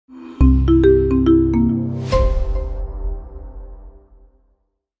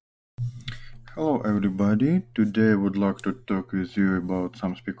Hello everybody, today I would like to talk with you about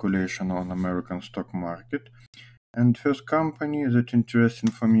some speculation on American stock market. And first company that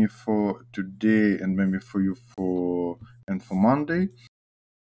interesting for me for today and maybe for you for Monday.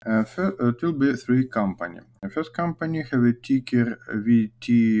 It will be three company. The first company have a ticker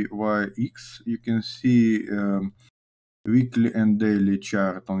VTYX. You can see weekly and daily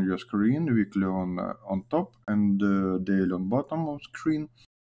chart on your screen, weekly on top and daily on bottom of screen.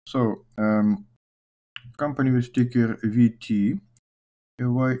 So company with ticker VTYX,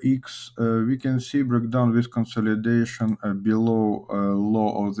 we can see breakdown with consolidation below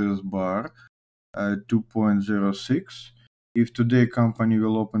low of this bar, 2.06. If today company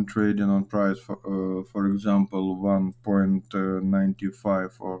will open trading on price for example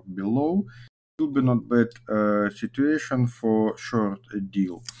 1.95 or below, it will be not bad situation for short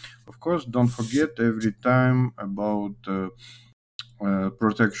deal. Of course, don't forget every time about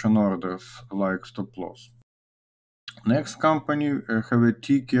protection orders like stop loss. Next company have a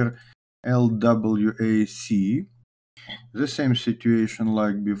ticker LAAC. The same situation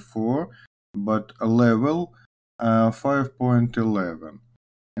like before, but a level 5.11.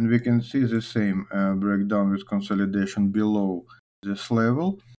 And we can see the same breakdown with consolidation below this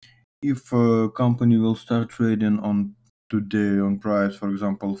level. If a company will start trading on today on price, for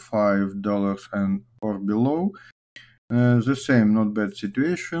example, $5 and or below, the same not bad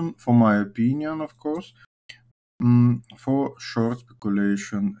situation for my opinion, of course. For short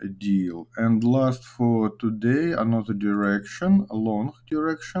speculation deal. And last for today, another direction, a long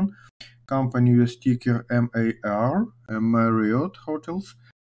direction. Company with ticker MAR, Marriott Hotels.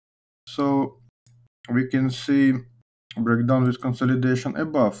 So we can see breakdown with consolidation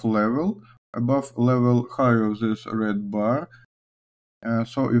above level high of this red bar.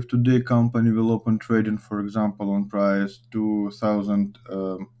 So if today company will open trading, for example, on price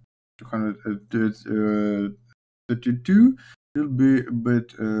 2,232, will be a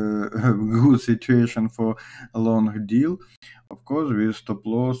bit good situation for a long deal, of course, with stop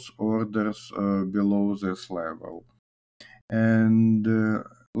loss orders below this level. And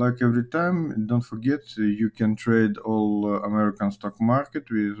like every time, don't forget you can trade all American stock market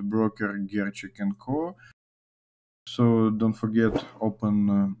with broker Gerchik Co. So don't forget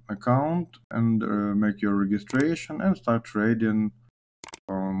open account and make your registration and start trading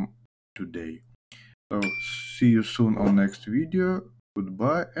from today. So see you soon on next video.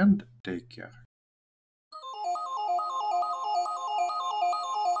 Goodbye and take care.